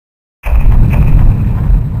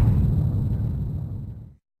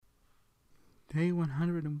day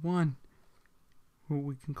 101. Or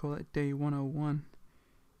we can call it day 101.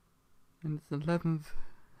 And it's the 11th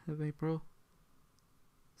of April,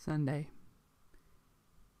 Sunday.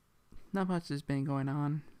 Not much has been going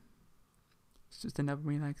on. It's just another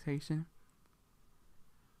relaxation.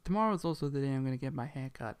 Tomorrow's also the day I'm going to get my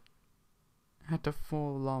hair cut. After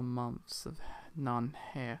 4 long months of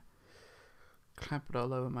non-hair clamped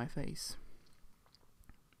all over my face.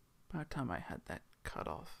 By the time I had that cut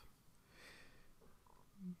off.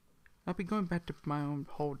 I'll be going back to my own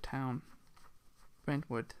hometown,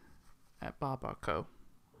 Brentwood, at Barbarco,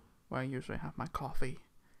 where I usually have my coffee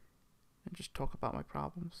and just talk about my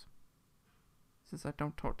problems. Since I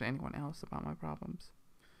don't talk to anyone else about my problems.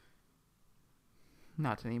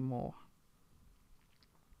 Not anymore.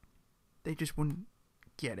 They just wouldn't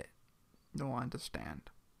get it, nor understand.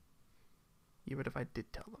 Even if I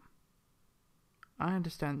did tell them. I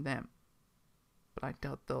understand them, but I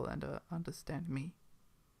doubt they'll understand me.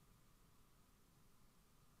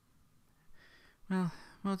 Well,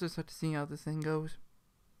 we'll just have to see how this thing goes.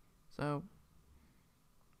 So,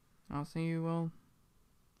 I'll see you all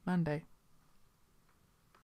Monday.